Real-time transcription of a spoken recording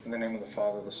In the name of the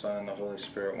Father, the Son, and the Holy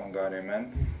Spirit, one God,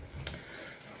 amen.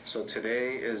 So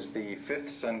today is the fifth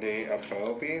Sunday of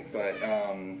Paopi, but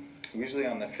usually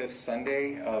on the fifth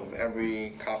Sunday of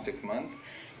every Coptic month,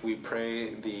 we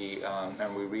pray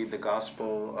and we read the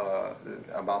Gospel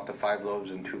about the 5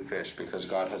 loaves and 2 fish, because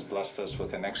God has blessed us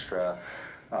with an extra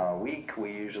week.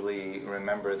 We usually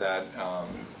remember that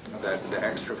the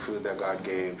extra food that God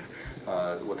gave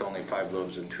with only 5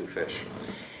 loaves and 2 fish.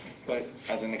 But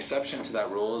as an exception to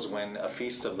that rule is when a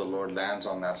feast of the Lord lands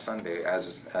on that Sunday,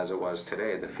 as it was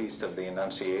today. The Feast of the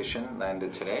Annunciation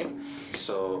landed today.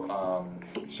 So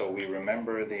we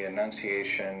remember the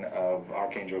Annunciation of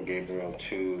Archangel Gabriel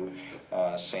to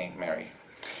Saint Mary.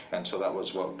 And so that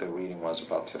was what the reading was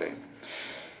about today.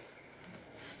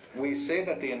 We say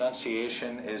that the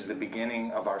Annunciation is the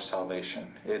beginning of our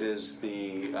salvation. It is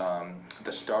the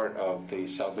start of the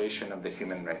salvation of the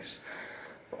human race.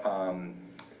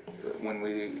 When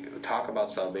we talk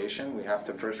about salvation, we have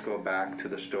to first go back to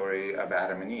the story of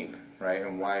Adam and Eve, right?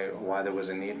 And why there was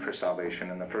a need for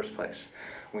salvation in the first place.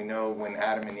 We know when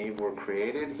Adam and Eve were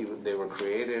created, they were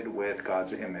created with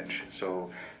God's image.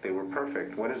 So they were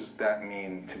perfect. What does that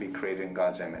mean, to be created in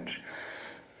God's image?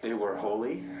 They were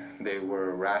holy, they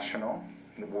were rational,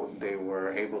 they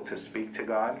were able to speak to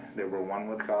God, they were one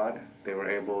with God, they were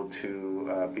able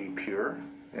to be pure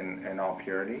in all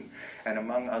purity. And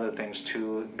among other things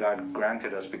too, God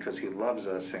granted us, because He loves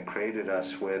us and created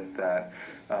us with that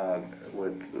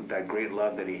great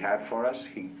love that He had for us,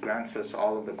 He grants us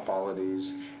all of the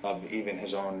qualities of even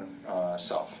His own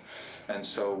self. And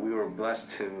so we were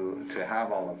blessed to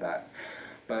have all of that.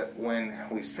 But when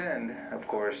we sinned, of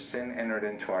course, sin entered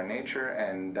into our nature,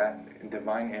 and that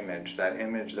divine image, that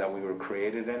image that we were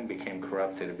created in, became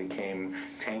corrupted. It became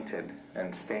tainted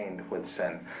and stained with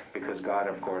sin, because God,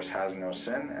 of course, has no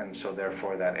sin, and so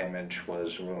therefore that image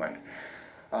was ruined.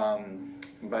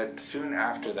 But soon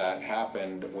after that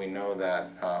happened, we know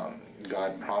that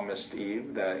God promised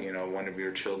Eve that, one of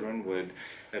your children would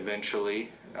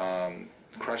eventually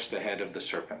crush the head of the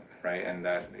serpent, right? And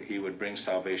that He would bring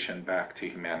salvation back to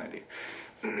humanity.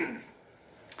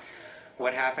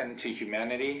 What happened to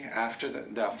humanity after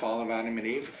the fall of Adam and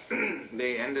Eve?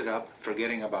 They ended up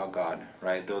forgetting about God,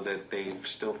 right? Though that they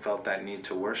still felt that need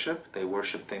to worship, they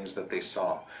worshiped things that they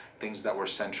saw, things that were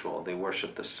sensual. They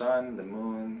worshiped the sun, the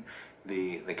moon,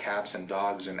 the cats and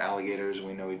dogs and alligators.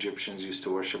 We know Egyptians used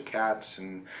to worship cats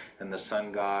and the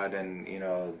sun god, and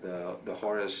the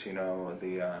Horus,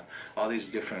 all these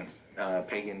different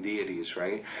pagan deities,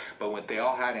 right? But what they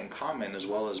all had in common, as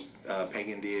well as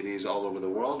pagan deities all over the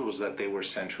world, was that they were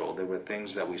sensual. They were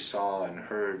things that we saw and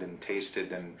heard and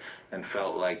tasted and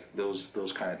felt like those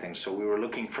kind of things. So we were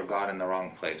looking for God in the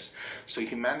wrong place. So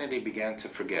humanity began to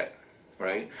forget,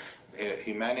 right?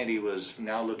 Humanity was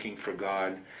now looking for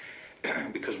God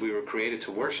because we were created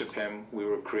to worship Him, we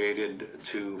were created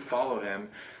to follow Him,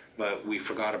 but we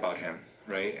forgot about Him,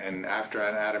 right? And after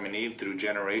Adam and Eve, through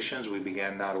generations, we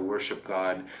began now to worship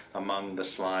God among the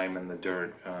slime and the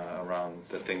dirt around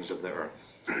the things of the earth.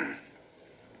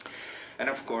 And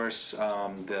of course,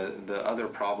 the other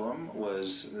problem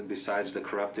was, besides the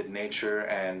corrupted nature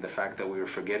and the fact that we were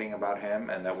forgetting about Him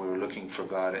and that we were looking for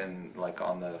God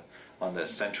on the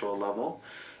sensual level,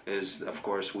 is, of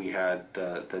course, we had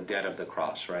the debt of the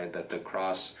cross, right? That the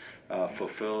cross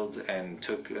fulfilled and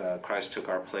Christ took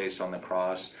our place on the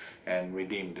cross and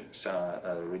redeemed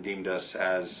us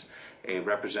as a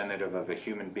representative of a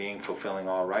human being, fulfilling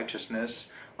all righteousness,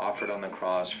 offered on the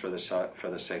cross for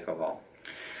the sake of all,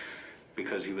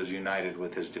 because He was united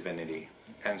with His divinity.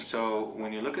 And so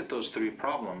when you look at those 3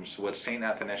 problems, what St.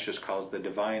 Athanasius calls the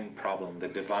divine problem, the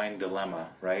divine dilemma,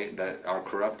 right? That our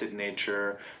corrupted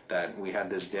nature, that we had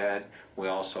this debt, we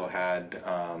also had,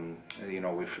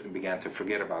 we began to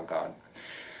forget about God.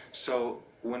 So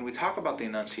when we talk about the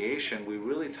Annunciation, we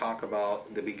really talk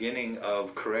about the beginning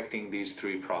of correcting these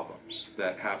 3 problems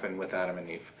that happened with Adam and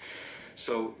Eve.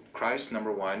 So Christ,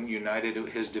 number 1, united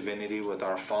His divinity with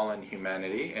our fallen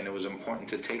humanity, and it was important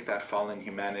to take that fallen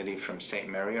humanity from Saint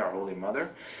Mary, our Holy Mother,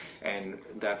 and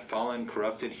that fallen,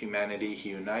 corrupted humanity, He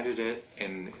united it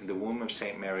in the womb of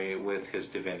Saint Mary with His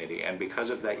divinity. And because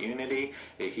of that unity,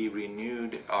 He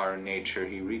renewed our nature,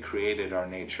 He recreated our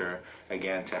nature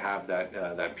again to have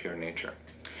that pure nature.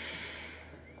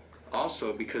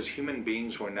 Also, because human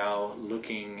beings were now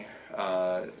looking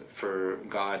for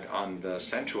God on the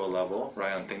sensual level,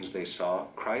 right, on things they saw,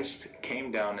 Christ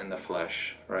came down in the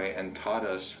flesh, right, and taught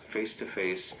us face to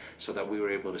face, so that we were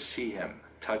able to see Him,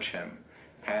 touch Him,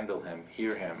 handle Him,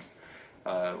 hear Him,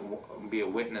 be a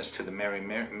witness to the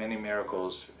many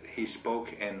miracles. He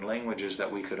spoke in languages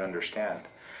that we could understand.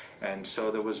 And so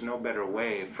there was no better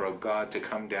way for a God to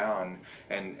come down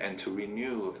and to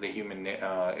renew the human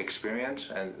experience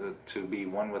and to be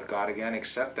one with God again,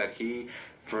 except that he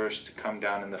first come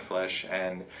down in the flesh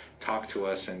and talk to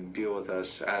us and deal with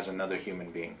us as another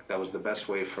human being. That was the best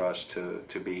way for us to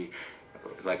be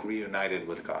like reunited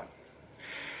with God.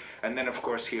 And then, of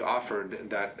course, he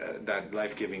offered that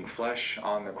life-giving flesh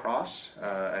on the cross,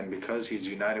 and because he's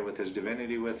united with his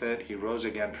divinity with it, he rose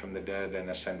again from the dead and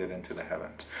ascended into the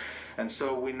heavens. And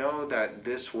so we know that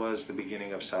this was the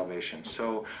beginning of salvation.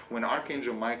 So when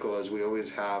Archangel Michael, as we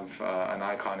always have an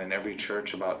icon in every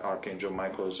church about Archangel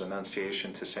Michael's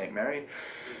annunciation to Saint Mary,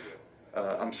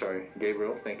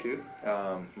 Gabriel, thank you.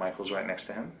 Michael's right next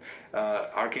to him.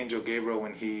 Archangel Gabriel,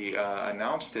 when he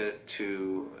announced it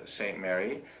to Saint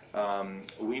Mary,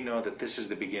 we know that this is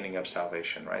the beginning of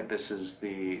salvation, right? This is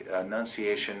the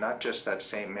annunciation, not just that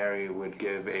Saint Mary would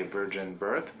give a virgin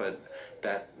birth, but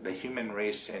that the human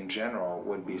race in general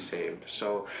would be saved.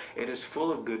 So it is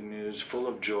full of good news, full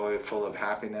of joy, full of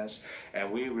happiness,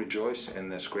 and we rejoice in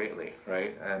this greatly,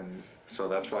 right? And so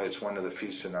that's why it's one of the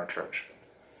feasts in our church.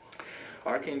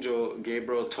 Archangel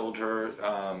Gabriel told her,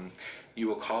 you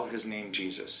will call his name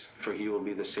Jesus, for he will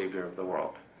be the Savior of the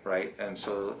world, right? And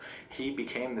so he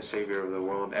became the Savior of the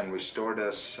world and restored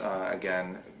us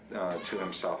again to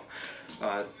himself.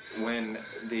 When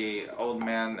the old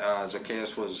man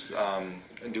Zacchaeus was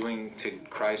doing to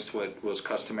Christ what was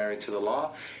customary to the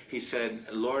law, he said,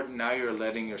 Lord, now you're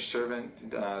letting your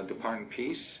servant depart in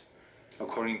peace,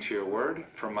 according to your word,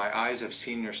 for my eyes have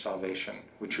seen your salvation,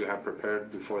 which you have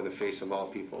prepared before the face of all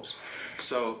peoples.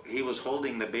 So he was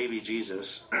holding the baby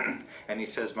Jesus, and he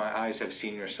says, my eyes have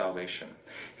seen your salvation.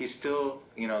 He's still,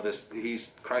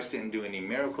 Christ didn't do any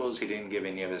miracles, he didn't give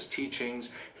any of his teachings,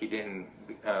 he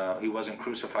wasn't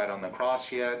crucified on the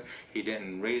cross yet, he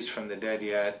didn't raise from the dead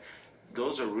yet.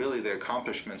 Those are really the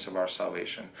accomplishments of our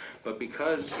salvation. But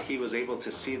because he was able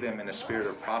to see them in a spirit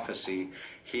of prophecy,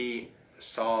 he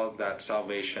saw that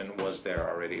salvation was there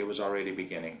already. It was already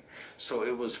beginning. So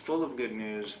it was full of good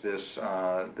news, this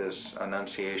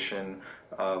annunciation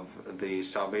of the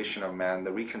salvation of man,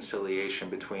 the reconciliation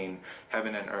between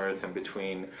heaven and earth and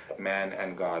between man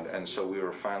and God. And so we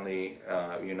were finally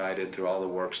united through all the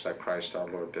works that Christ our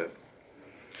Lord did.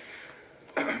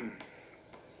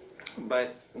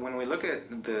 But when we look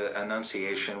at the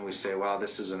Annunciation, we say, wow,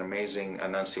 this is an amazing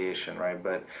Annunciation, right?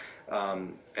 But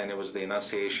and it was the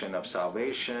Annunciation of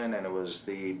salvation, and it was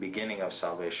the beginning of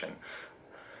salvation.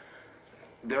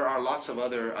 There are lots of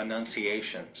other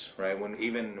Annunciations, right?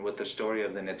 Even with the story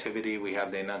of the Nativity, we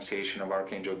have the Annunciation of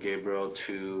Archangel Gabriel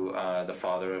to the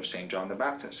father of St. John the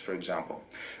Baptist, for example.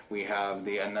 We have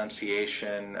the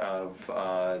Annunciation of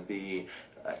the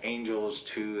angels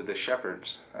to the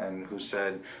shepherds, and who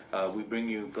said, we bring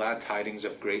you glad tidings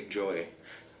of great joy.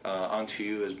 Unto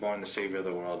you is born the Savior of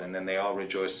the world. And then they all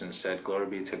rejoiced and said, glory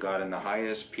be to God in the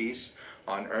highest, peace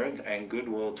on earth and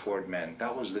goodwill toward men.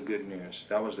 That was the good news.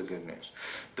 That was the good news.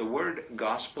 The word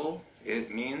gospel,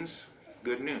 it means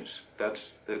good news.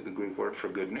 That's the Greek word for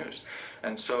good news.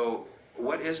 And so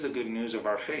what is the good news of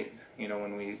our faith?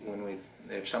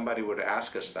 If somebody were to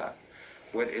ask us that,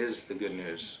 what is the good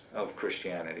news of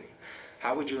Christianity?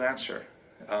 How would you answer?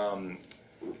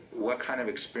 What kind of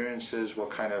experiences,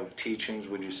 what kind of teachings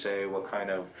would you say, what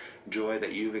kind of joy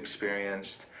that you've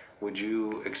experienced would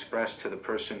you express to the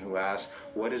person who asks,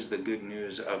 what is the good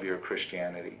news of your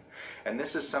Christianity? And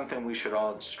this is something we should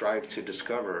all strive to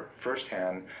discover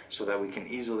firsthand so that we can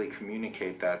easily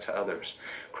communicate that to others.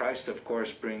 Christ, of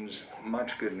course, brings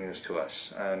much good news to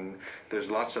us, and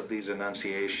there's lots of these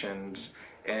annunciations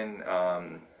in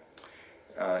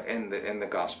the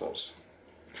Gospels.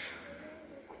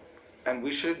 And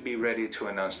we should be ready to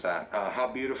announce that. How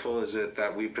beautiful is it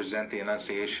that we present the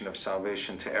annunciation of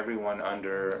salvation to everyone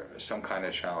under some kind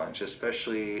of challenge,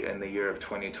 especially in the year of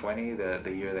 2020, the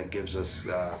year that gives us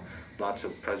lots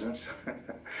of presents.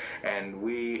 And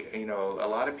we, a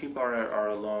lot of people are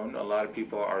alone, a lot of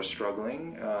people are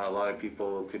struggling, a lot of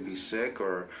people could be sick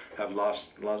or have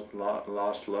lost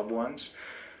loved ones.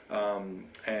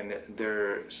 And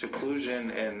their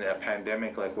seclusion in a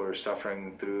pandemic like we're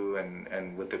suffering through,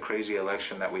 and with the crazy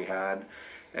election that we had,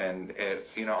 and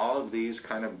all of these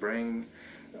kind of bring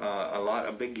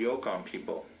a big yoke on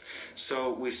people.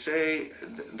 So we say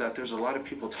that there's a lot of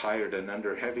people tired and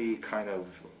under heavy kind of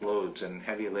loads and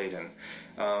heavy laden.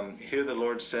 Here the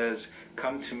Lord says,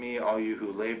 come to me, all you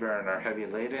who labor and are heavy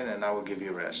laden, and I will give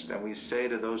you rest. And we say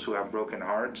to those who have broken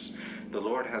hearts the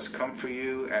Lord has come for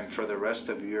you and for the rest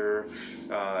of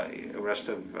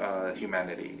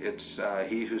humanity. It's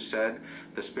he who said,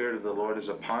 "The Spirit of the Lord is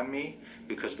upon me,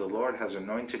 because the Lord has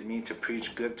anointed me to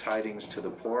preach good tidings to the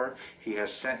poor. He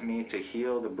has sent me to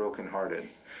heal the brokenhearted,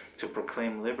 to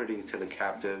proclaim liberty to the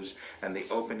captives and the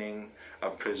opening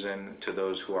of prison to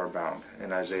those who are bound,"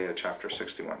 in Isaiah chapter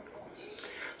 61.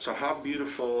 So how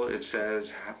beautiful, it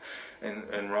says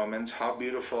in Romans, how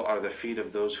beautiful are the feet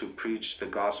of those who preach the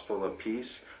gospel of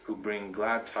peace, who bring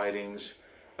glad tidings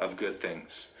of good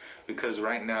things. Because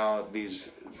right now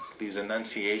these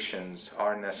annunciations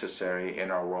are necessary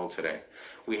in our world today.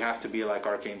 We have to be like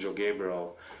Archangel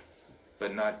Gabriel,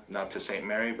 but not to St.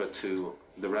 Mary, but to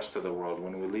the rest of the world.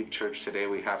 When we leave church today,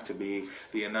 we have to be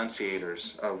the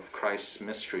annunciators of Christ's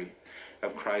mystery,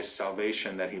 of Christ's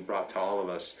salvation that he brought to all of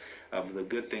us, of the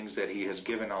good things that he has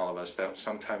given all of us that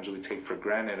sometimes we take for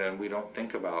granted and we don't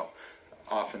think about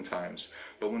oftentimes.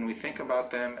 But when we think about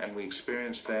them and we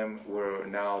experience them, we're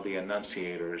now the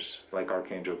annunciators, like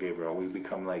Archangel Gabriel. We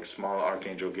become like small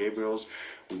Archangel Gabriels.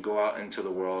 We go out into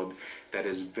the world that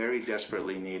is very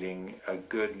desperately needing a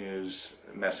good news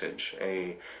message,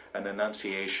 an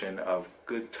annunciation of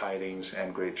good tidings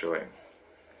and great joy.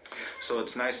 So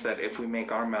it's nice that if we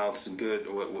make our mouths good,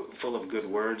 full of good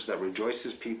words that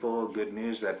rejoices people, good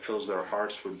news that fills their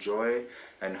hearts with joy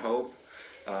and hope,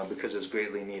 because it's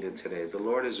greatly needed today. The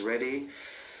Lord is ready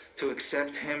to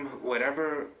accept him,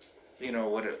 whatever, he's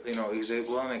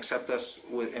willing to accept us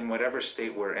in whatever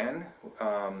state we're in,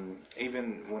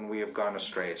 even when we have gone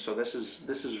astray. So this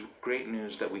is great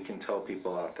news that we can tell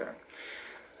people out there.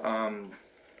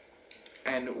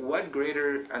 And what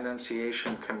greater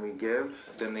annunciation can we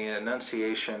give than the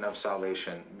annunciation of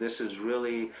salvation? This is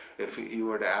really, if you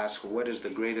were to ask, what is the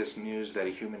greatest news that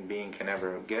a human being can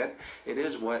ever get? It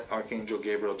is what Archangel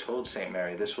Gabriel told St.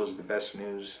 Mary. This was the best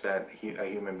news that a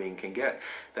human being can get.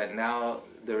 That now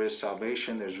there is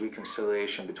salvation, there's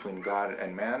reconciliation between God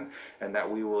and man, and that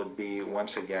we will be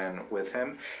once again with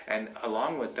him. And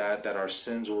along with that our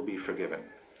sins will be forgiven.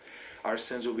 Our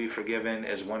sins will be forgiven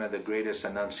is one of the greatest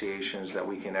annunciations that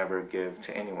we can ever give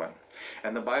to anyone.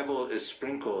 And the Bible is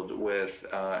sprinkled with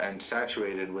and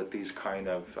saturated with these kind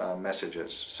of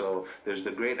messages. So there's the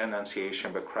great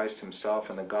annunciation, but Christ himself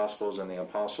and the Gospels and the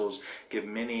Apostles give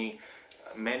many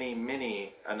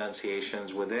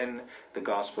annunciations within the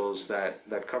Gospels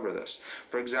that cover this.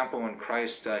 For example, when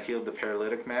Christ healed the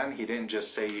paralytic man, he didn't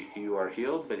just say you are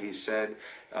healed, but he said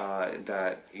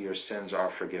that your sins are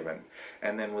forgiven.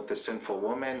 And then with the sinful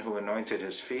woman who anointed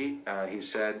his feet, he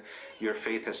said, your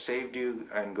faith has saved you,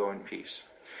 and go in peace.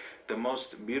 The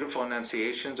most beautiful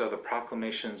annunciations are the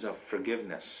proclamations of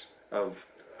forgiveness, of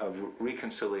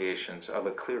reconciliations, of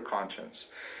a clear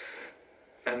conscience.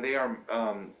 And there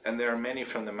are many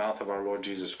from the mouth of our Lord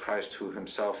Jesus Christ, who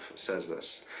himself says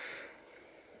this.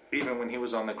 Even when he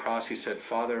was on the cross, he said,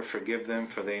 Father, forgive them,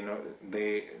 for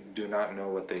they do not know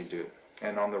what they do.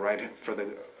 And on the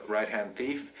right-hand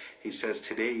thief, he says,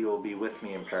 today you will be with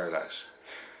me in paradise.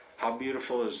 How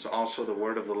beautiful is also the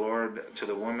word of the Lord to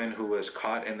the woman who was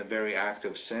caught in the very act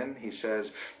of sin. He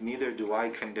says, neither do I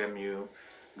condemn you,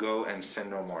 go and sin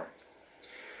no more.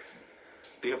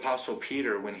 The Apostle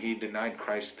Peter, when he denied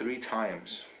Christ 3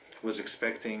 times, was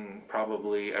expecting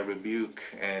probably a rebuke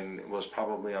and was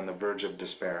probably on the verge of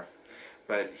despair.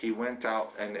 But he went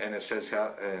out, and it says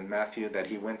in Matthew that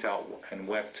he went out and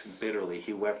wept bitterly.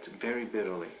 He wept very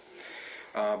bitterly.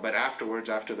 But afterwards,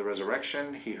 after the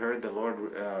resurrection, he heard the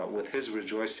Lord with his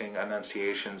rejoicing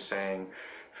annunciation saying,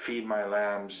 feed my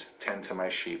lambs, tend to my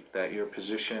sheep, that your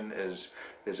position is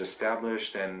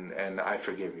established and I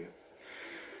forgive you.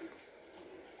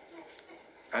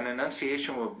 An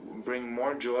annunciation will bring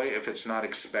more joy if it's not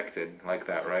expected like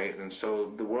that, right? And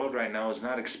so the world right now is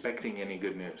not expecting any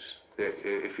good news.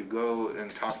 If you go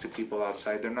and talk to people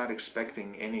outside, they're not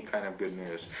expecting any kind of good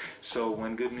news. So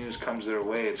when good news comes their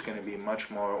way, it's going to be much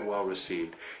more well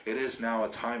received. It is now a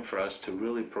time for us to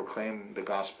really proclaim the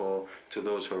gospel to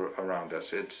those who are around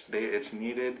us. It's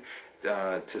needed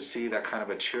to see that kind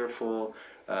of a cheerful,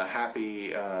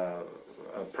 happy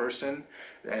person,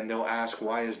 and they'll ask,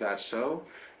 why is that so?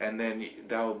 And then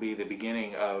that will be the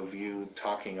beginning of you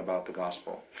talking about the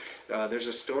gospel. There's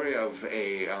a story of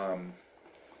a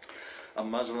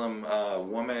Muslim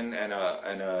woman and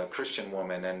a Christian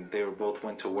woman, and they both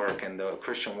went to work, and the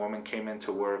Christian woman came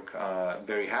into work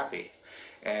very happy.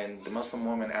 And the Muslim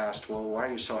woman asked, well, why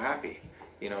are you so happy?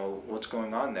 What's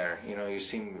going on there? You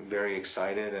seem very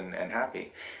excited and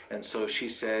happy. And so she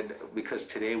said, because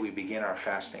today we begin our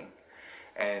fasting.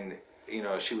 And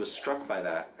she was struck by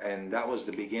that, and that was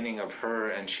the beginning of her,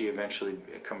 and she eventually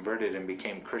converted and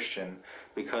became Christian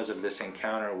because of this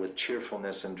encounter with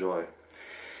cheerfulness and joy.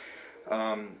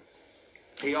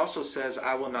 He also says,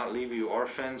 I will not leave you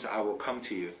orphans, I will come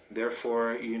to you.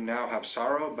 Therefore you now have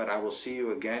sorrow, but I will see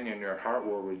you again, and your heart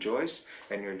will rejoice,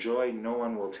 and your joy no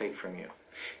one will take from you.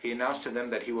 He announced to them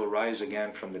that he will rise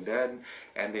again from the dead,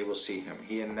 and they will see him.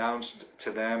 He announced to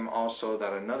them also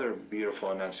that another beautiful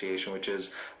annunciation, which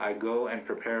is, I go and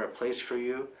prepare a place for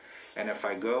you, and if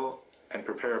I go and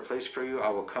prepare a place for you, I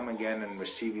will come again and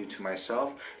receive you to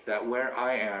myself, that where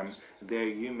I am, there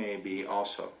you may be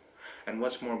also. And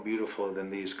what's more beautiful than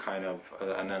these kind of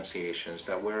annunciations,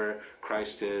 that where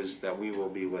Christ is, that we will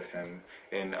be with him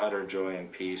in utter joy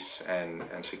and peace and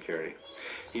security.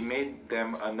 He made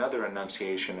them another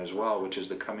annunciation as well, which is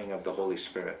the coming of the Holy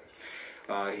Spirit.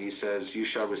 He says, you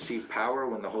shall receive power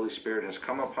when the Holy Spirit has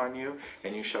come upon you,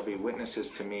 and you shall be witnesses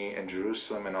to me in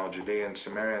Jerusalem and all Judea and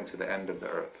Samaria and to the end of the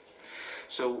earth.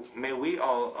 So may we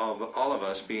all of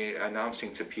us be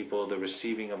announcing to people the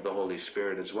receiving of the Holy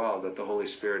Spirit as well, that the Holy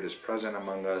Spirit is present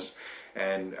among us,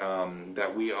 and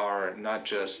that we are not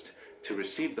just to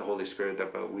receive the Holy Spirit,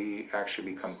 but we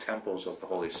actually become temples of the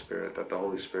Holy Spirit, that the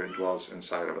Holy Spirit dwells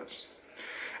inside of us.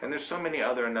 And there's so many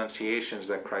other annunciations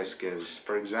that Christ gives.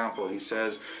 For example, he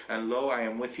says, and lo, I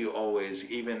am with you always,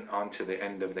 even unto the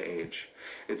end of the age.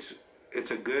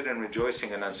 It's a good and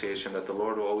rejoicing annunciation that the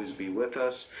Lord will always be with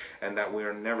us, and that we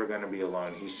are never going to be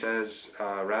alone. He says,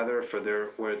 rather, for there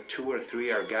where 2 or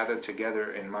 3 are gathered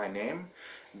together in my name,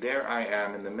 there I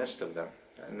am in the midst of them.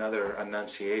 Another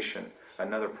annunciation,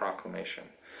 another proclamation.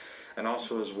 And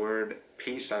also his word,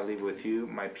 peace I leave with you,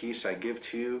 my peace I give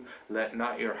to you. Let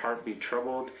not your heart be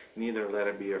troubled, neither let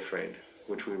it be afraid,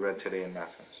 which we read today in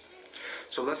Maximous.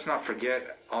 So let's not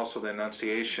forget also the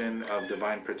annunciation of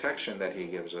divine protection that he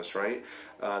gives us, right?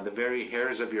 The very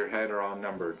hairs of your head are all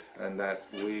numbered, and that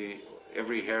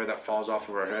every hair that falls off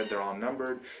of our head, they're all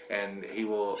numbered, and he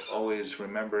will always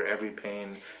remember every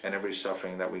pain and every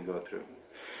suffering that we go through.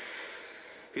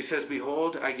 He says,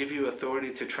 behold, I give you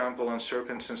authority to trample on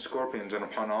serpents and scorpions and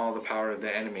upon all the power of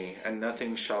the enemy, and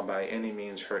nothing shall by any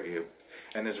means hurt you.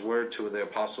 And his word to the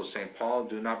apostle St. Paul,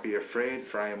 do not be afraid,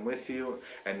 for I am with you,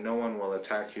 and no one will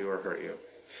attack you or hurt you.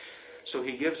 So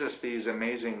he gives us these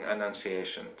amazing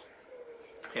annunciations.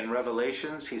 In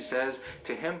Revelations, he says,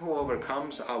 to him who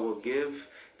overcomes, I will give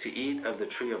to eat of the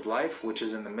tree of life, which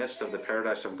is in the midst of the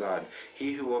paradise of God.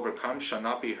 He who overcomes shall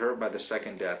not be hurt by the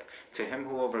second death. To him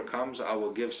who overcomes, I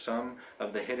will give some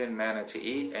of the hidden manna to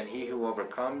eat, and he who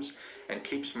overcomes and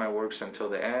keeps my works until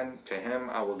the end, to him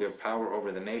I will give power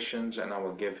over the nations, and I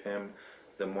will give him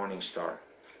the morning star.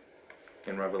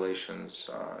 In Revelations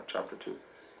chapter 2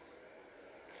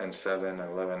 and 7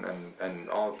 and 11 and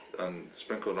all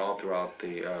sprinkled all throughout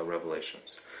the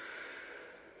Revelations.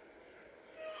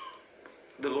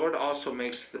 The Lord also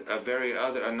makes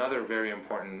another very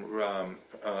important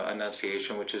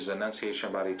annunciation, which is annunciation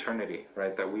about eternity,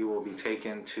 right? That we will be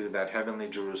taken to that heavenly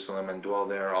Jerusalem and dwell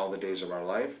there all the days of our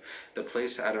life, the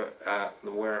place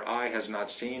where eye has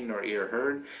not seen nor ear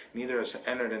heard, neither has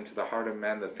entered into the heart of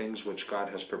man the things which God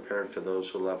has prepared for those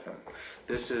who love him.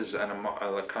 This is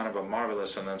a kind of a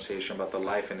marvelous annunciation about the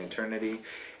life and eternity.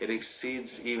 It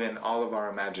exceeds even all of our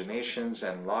imaginations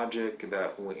and logic,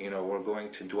 that we're going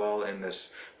to dwell in this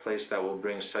place that will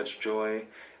bring such joy,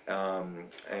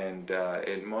 and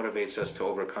it motivates us to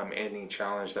overcome any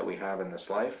challenge that we have in this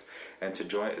life, and to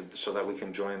join, so that we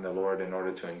can join the Lord in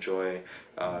order to enjoy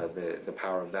the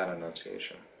power of that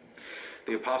annunciation.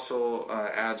 The apostle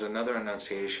adds another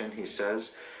annunciation. He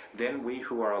says, then we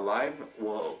who are alive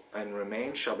will and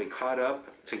remain shall be caught up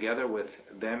together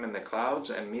with them in the clouds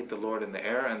and meet the Lord in the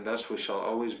air, and thus we shall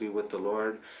always be with the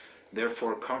Lord.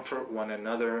 Therefore comfort one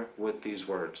another with these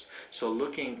words. So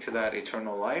looking to that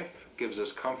eternal life gives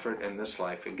us comfort in this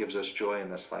life. It gives us joy in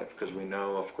this life, because we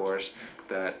know, of course,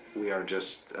 that we are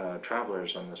just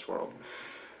travelers on this world.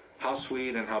 How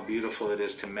sweet and how beautiful it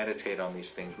is to meditate on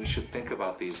these things. We should think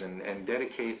about these and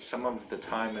dedicate some of the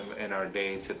time in our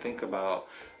day to think about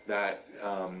that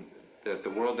the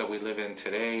world that we live in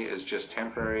today is just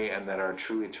temporary, and that our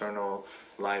true eternal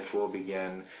life will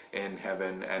begin in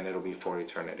heaven, and it'll be for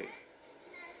eternity.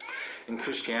 In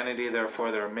Christianity,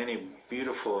 therefore, there are many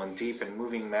beautiful and deep and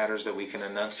moving matters that we can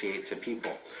enunciate to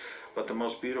people. But the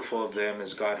most beautiful of them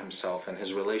is God himself and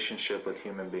his relationship with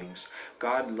human beings.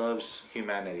 God loves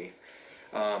humanity.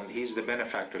 He's the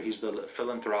benefactor. He's the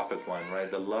philanthropic one, right?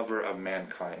 The lover of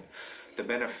mankind. The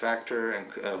benefactor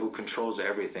and who controls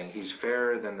everything. He's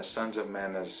fairer than the sons of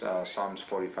men, as Psalms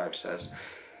 45 says.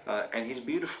 And he's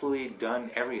beautifully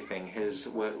done everything. His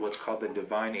what's called the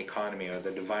divine economy, or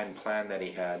the divine plan that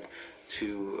he had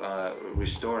to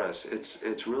restore us.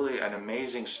 It's really an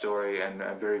amazing story and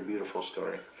a very beautiful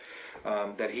story.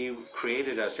 That he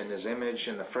created us in his image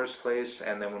in the first place,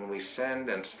 and then when we sinned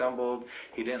and stumbled,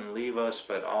 he didn't leave us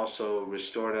but also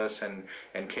restored us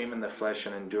and came in the flesh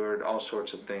and endured all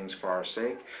sorts of things for our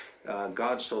sake.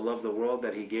 God so loved the world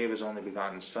that he gave his only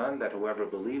begotten Son, that whoever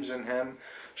believes in him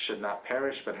should not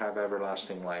perish but have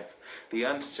everlasting life. The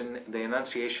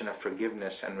enunciation of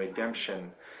forgiveness and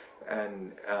redemption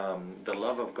and the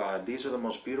love of God, these are the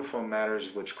most beautiful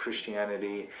matters which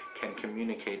Christianity can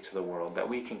communicate to the world, that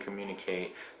we can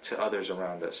communicate to others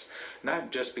around us.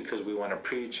 Not just because we want to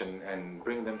preach and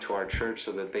bring them to our church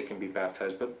so that they can be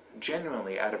baptized, but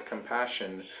genuinely out of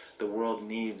compassion. The world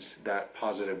needs that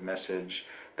positive message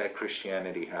that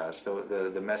Christianity has,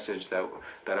 the message that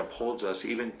upholds us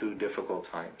even through difficult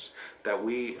times, that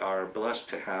we are blessed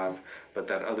to have, but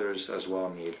that others as well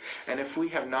need. And if we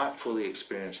have not fully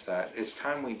experienced that, it's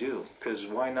time we do, because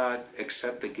why not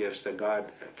accept the gifts that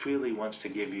God freely wants to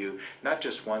give you, not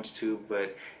just wants to,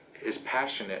 but is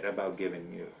passionate about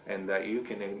giving you, and that you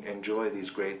can enjoy these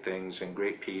great things and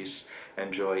great peace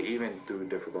and joy even through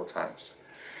difficult times.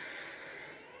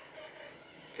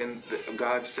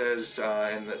 God says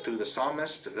through the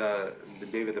psalmist,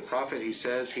 David the prophet, he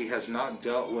says, he has not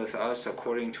dealt with us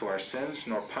according to our sins,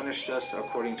 nor punished us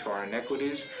according to our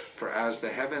iniquities. For as the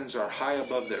heavens are high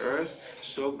above the earth,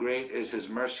 so great is his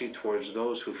mercy towards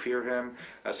those who fear him.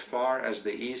 As far as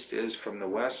the east is from the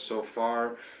west, so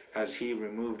far has he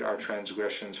removed our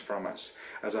transgressions from us.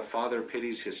 As a father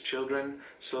pities his children,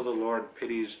 so the Lord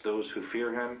pities those who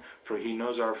fear him. For he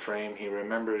knows our frame, he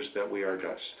remembers that we are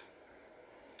dust.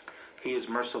 He is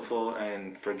merciful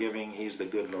and forgiving. He's the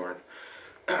good Lord.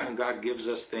 God gives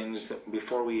us things that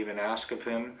before we even ask of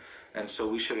him. And so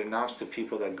we should announce to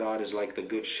people that God is like the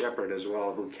good shepherd as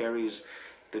well, who carries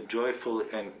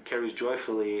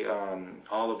joyfully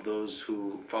all of those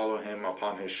who follow him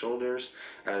upon his shoulders,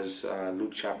 as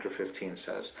Luke chapter 15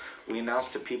 says. We announce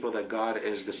to people that God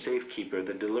is the safekeeper,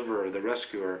 the deliverer, the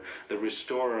rescuer, the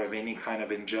restorer of any kind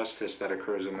of injustice that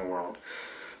occurs in the world.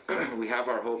 We have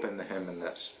our hope in him in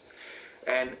this.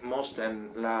 And most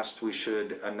and last, we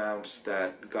should announce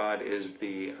that God is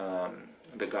the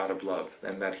God of love,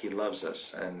 and that he loves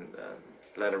us, and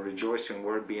let a rejoicing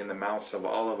word be in the mouths of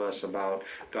all of us about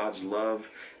God's love,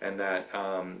 and that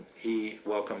he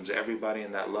welcomes everybody,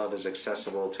 and that love is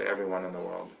accessible to everyone in the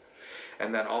world,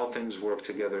 and that all things work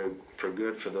together for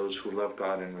good for those who love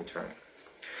God in return.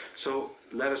 So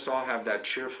let us all have that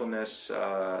cheerfulness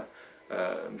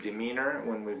demeanor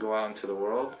when we go out into the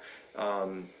world.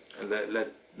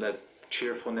 Let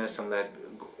cheerfulness and let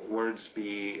words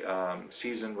be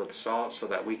seasoned with salt, so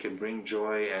that we can bring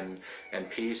joy and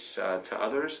peace to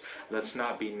others. Let's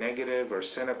not be negative or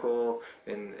cynical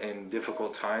in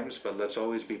difficult times, but let's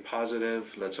always be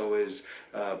positive. Let's always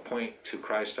point to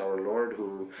Christ our Lord,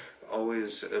 who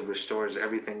always restores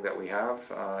everything that we have.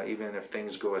 Even if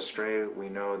things go astray, we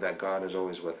know that God is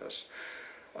always with us.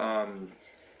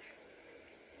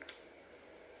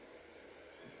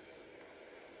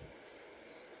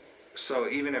 So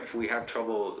even if we have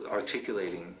trouble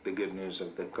articulating the good news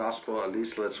of the gospel, at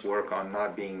least let's work on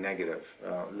not being negative.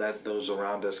 Let those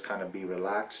around us kind of be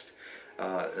relaxed.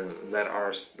 Let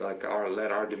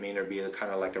our demeanor be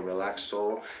kind of like a relaxed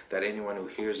soul, that anyone who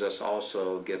hears us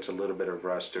also gets a little bit of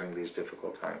rest during these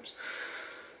difficult times.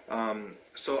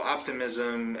 So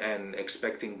optimism and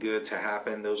expecting good to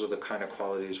happen, those are the kind of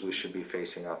qualities we should be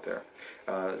facing out there.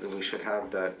 We should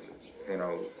have that,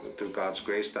 through God's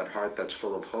grace, that heart that's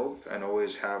full of hope, and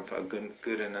always have a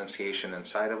good enunciation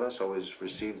inside of us, always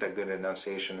receive that good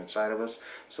enunciation inside of us,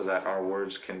 so that our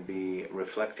words can be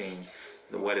reflecting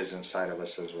what is inside of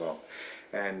us as well.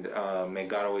 And may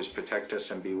God always protect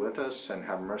us and be with us and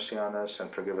have mercy on us and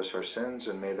forgive us our sins,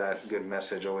 and may that good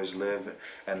message always live,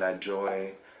 and that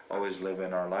joy always live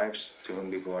in our lives. To whom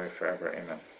be glory forever. Amen.